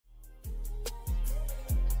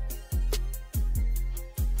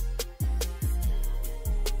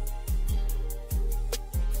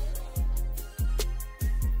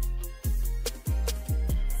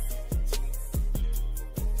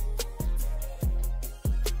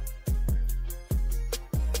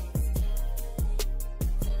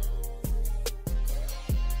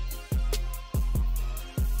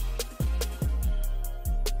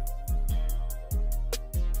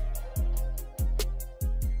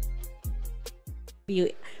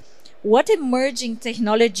be. What emerging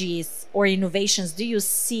technologies or innovations do you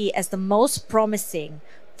see as the most promising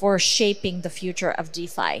for shaping the future of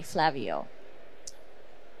DeFi, Flavio?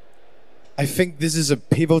 I think this is a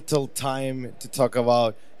pivotal time to talk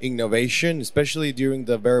about innovation, especially during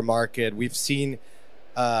the bear market. We've seen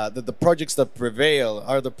that the projects that prevail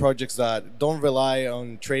are the projects that don't rely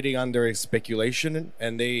on trading under speculation,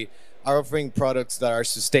 and they are offering products that are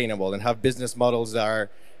sustainable and have business models that are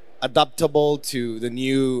adaptable to the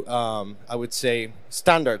new, I would say,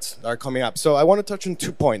 standards that are coming up. So I want to touch on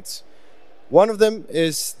 2 points. One of them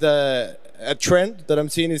is a trend that I'm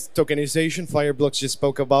seeing is tokenization. Fireblocks just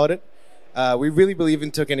spoke about it. We really believe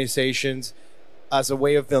in tokenizations as a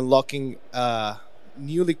way of unlocking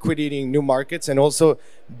new liquidity in new markets, and also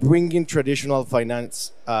bringing traditional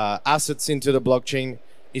finance assets into the blockchain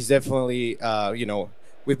is definitely,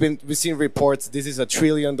 we've seen reports. This is $1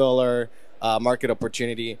 trillion market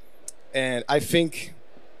opportunity, and I think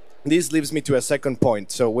this leads me to a second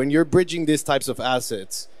point. So when you're bridging these types of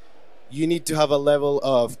assets, you need to have a level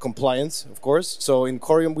of compliance, of course. So in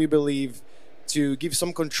Coreum, we believe to give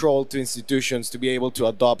some control to institutions to be able to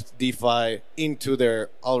adopt DeFi into their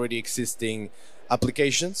already existing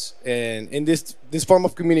applications. And in this form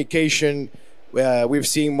of communication, we've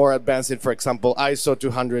seen more advanced, for example, ISO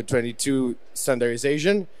 222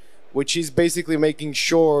 standardization, which is basically making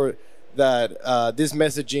sure that this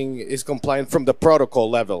messaging is compliant from the protocol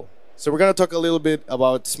level. So we're going to talk a little bit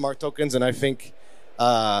about smart tokens, and I think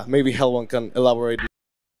maybe Helwan can elaborate.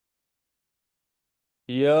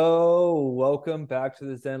 Yo, welcome back to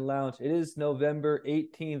the Zen Lounge. It is November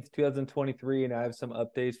 18th, 2023, and I have some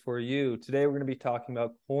updates for you. Today, we're going to be talking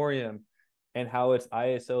about Coreum and how it's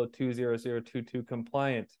ISO 20022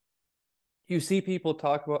 compliant. You see people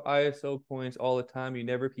talk about ISO coins all the time. You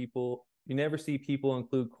never see people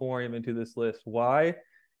include Coreum into this list. Why?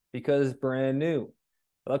 Because it's brand new.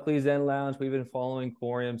 Luckily, Zen Lounge, we've been following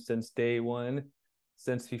Coreum since day one,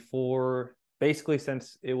 since it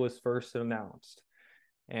was first announced.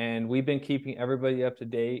 And we've been keeping everybody up to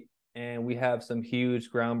date, and we have some huge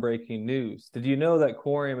groundbreaking news. Did you know that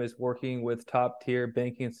Coreum is working with top-tier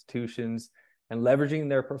banking institutions and leveraging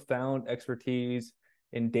their profound expertise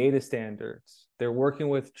in data standards? They're working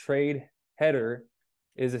with Trade Header,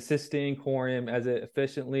 is assisting Coreum as it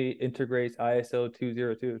efficiently integrates ISO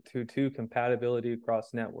 20022 compatibility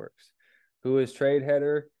across networks. Who is Trade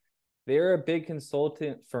Header? They're a big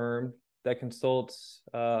consultant firm that consults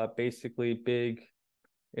basically big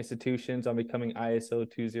institutions on becoming ISO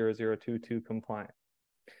 20022 compliant.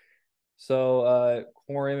 So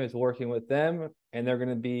Coreum is working with them, and they're going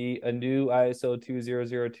to be a new ISO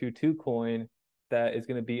 20022 coin that is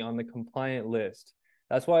going to be on the compliant list.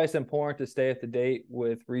 That's why it's important to stay up to date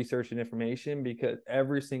with research and information, because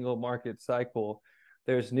every single market cycle,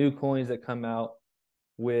 there's new coins that come out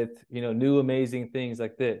with new amazing things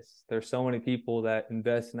like this. There's so many people that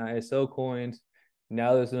invest in ISO coins.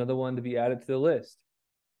 Now there's another one to be added to the list.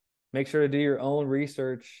 Make sure to do your own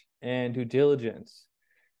research and due diligence.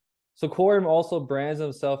 So Coreum also brands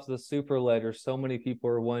themselves as a Superledger. So many people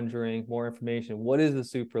are wondering more information. What is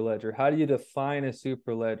a Superledger? How do you define a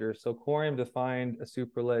Superledger? So Coreum defined a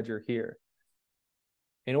Superledger here.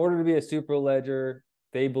 In order to be a Superledger,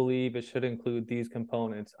 they believe it should include these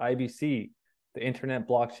components. IBC, the Internet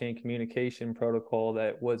Blockchain Communication Protocol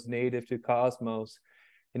that was native to Cosmos.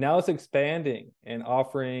 And now it's expanding and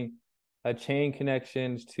offering chain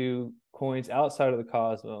connections to coins outside of the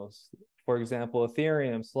Cosmos. For example,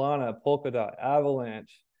 Ethereum, Solana, Polkadot,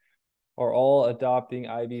 Avalanche are all adopting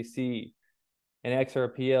IBC, and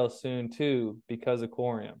XRPL soon too because of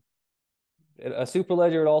Coreum. A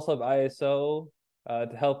Superledger would also have ISO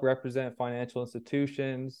to help represent financial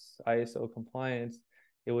institutions, ISO compliance.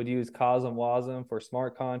 It would use COSM WASM for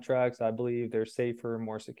smart contracts. I believe they're safer,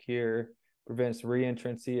 more secure, prevents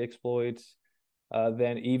reentrancy exploits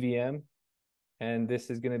than EVM. And this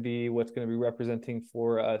is going to be what's going to be representing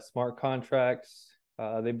for smart contracts.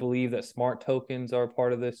 They believe that smart tokens are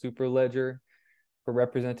part of the Superledger for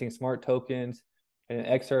representing smart tokens, and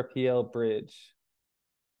an XRPL bridge,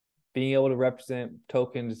 being able to represent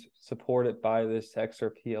tokens supported by this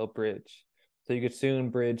XRPL bridge. So you could soon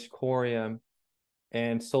bridge Coreum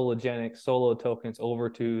and Sologenic Solo tokens over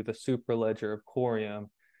to the Superledger of Coreum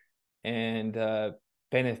and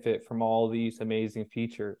benefit from all these amazing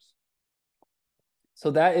features. So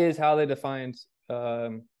that is how they define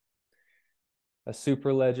a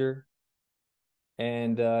Superledger.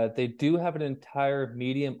 And they do have an entire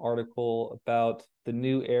Medium article about the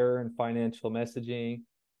new era in financial messaging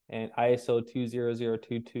and ISO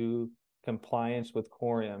 20022 compliance with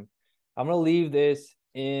Coreum. I'm going to leave this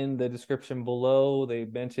in the description below. They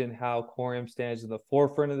mentioned how Coreum stands in the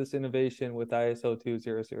forefront of this innovation with ISO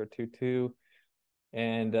 20022,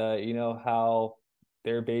 and you know, how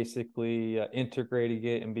they're basically integrating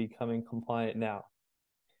it and becoming compliant now.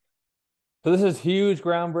 So this is huge,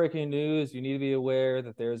 groundbreaking news. You need to be aware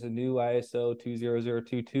that there's a new ISO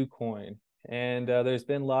 20022 coin. And there's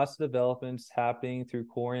been lots of developments happening through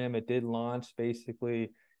Coreum. It did launch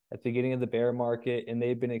basically at the beginning of the bear market, and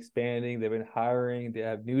they've been expanding. They've been hiring. They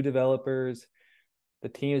have new developers. The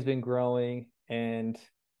team has been growing, and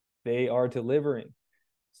they are delivering.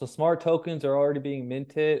 So smart tokens are already being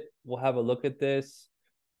minted. We'll have a look at this.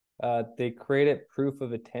 They created proof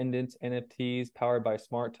of attendance NFTs powered by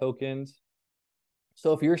smart tokens.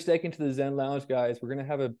 So if you're sticking to the Zen Lounge, guys, we're going to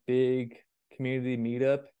have a big community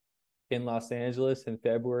meetup in Los Angeles in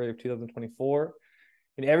February of 2024.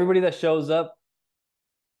 And everybody that shows up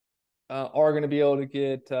are going to be able to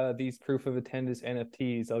get these proof of attendance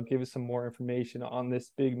NFTs. I'll give you some more information on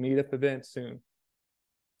this big meetup event soon.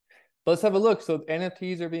 But let's have a look. So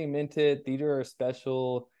NFTs are being minted. These are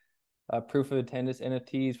special proof of attendance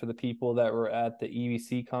NFTs for the people that were at the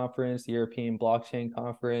EBC conference, the European Blockchain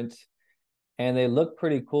Conference. And they look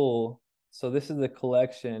pretty cool. So this is the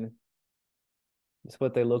collection. This is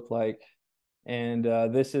what they look like. And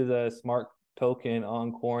this is a smart token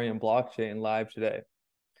on Coreum blockchain live today.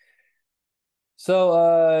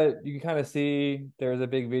 So you can kind of see there's a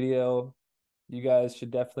big video. You guys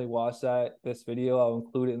should definitely watch this video. I'll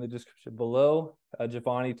include it in the description below.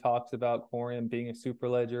 Jovonni talks about Coreum being a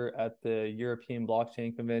Superledger at the European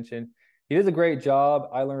Blockchain Convention. He does a great job.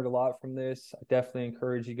 I learned a lot from this. I definitely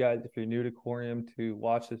encourage you guys, if you're new to Coreum, to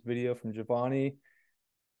watch this video from Jovonni.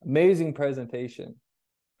 Amazing presentation.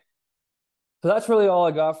 So that's really all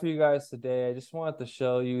I got for you guys today. I just wanted to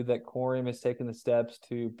show you that Coreum has taken the steps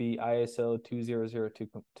to be ISO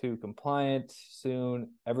 20022 compliant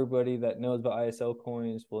soon. Everybody that knows about ISO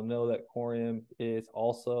coins will know that Coreum is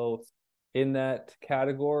also in that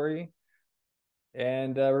category.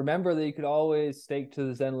 And remember that you could always stake to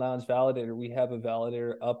the Zen Lounge validator. We have a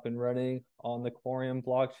validator up and running on the Coreum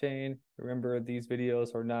blockchain. Remember, these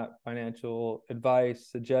videos are not financial advice,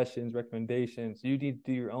 suggestions, recommendations. You need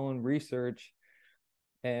to do your own research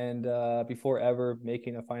and before ever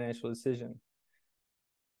making a financial decision.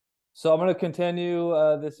 So I'm going to continue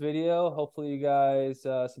this video. Hopefully you guys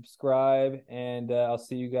subscribe, and I'll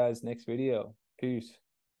see you guys next video. Peace.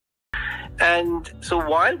 And so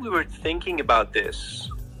while we were thinking about this,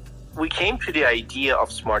 we came to the idea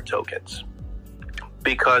of smart tokens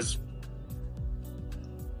because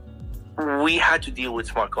we had to deal with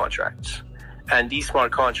smart contracts, and these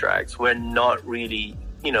smart contracts were not really,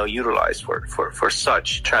 utilized for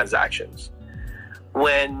such transactions.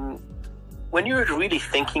 When you're really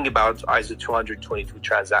thinking about ISO 20022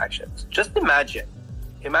 transactions, just imagine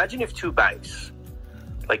if two banks,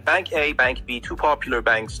 like Bank A, Bank B, two popular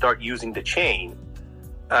banks, start using the chain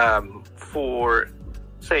for,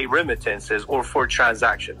 say, remittances or for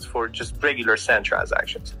transactions, for just regular send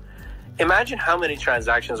transactions. Imagine how many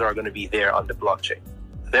transactions are going to be there on the blockchain.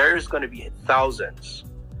 There's going to be thousands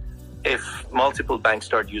if multiple banks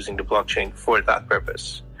start using the blockchain for that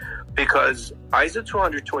purpose. Because ISO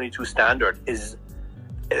 20022 standard is,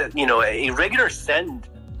 a regular send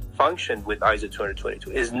function with ISO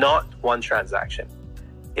 20022 is not one transaction,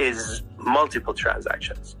 is multiple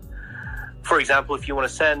transactions. For example, if you want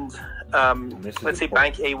to send, let's say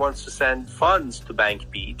Bank A wants to send funds to Bank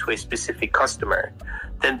B to a specific customer,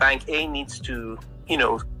 then Bank A needs to,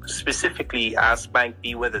 specifically ask Bank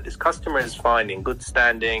B whether this customer is fine, in good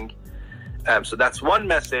standing. So that's one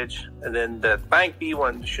message, and then the Bank B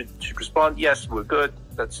one should respond, yes, we're good.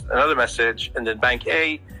 That's another message. And then Bank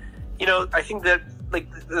A, I think that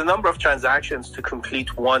the number of transactions to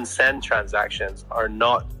complete one send transactions are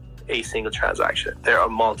not a single transaction. There are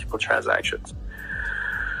multiple transactions.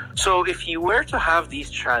 So if you were to have these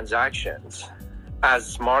transactions as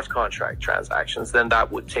smart contract transactions, then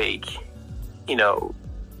that would take,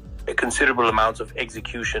 a considerable amount of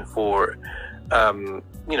execution for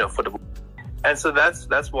the. And so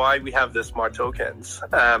that's why we have the smart tokens.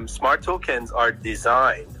 Smart tokens are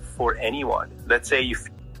designed for anyone. Let's say you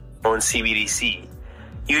own CBDC.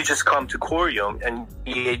 You just come to Coreum and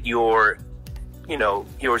you get your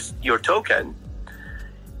token.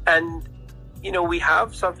 And, we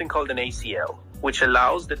have something called an ACL, which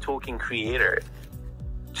allows the token creator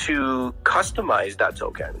to customize that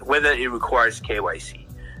token, whether it requires KYC,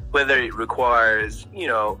 whether it requires,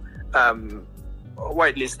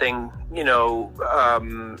 whitelisting,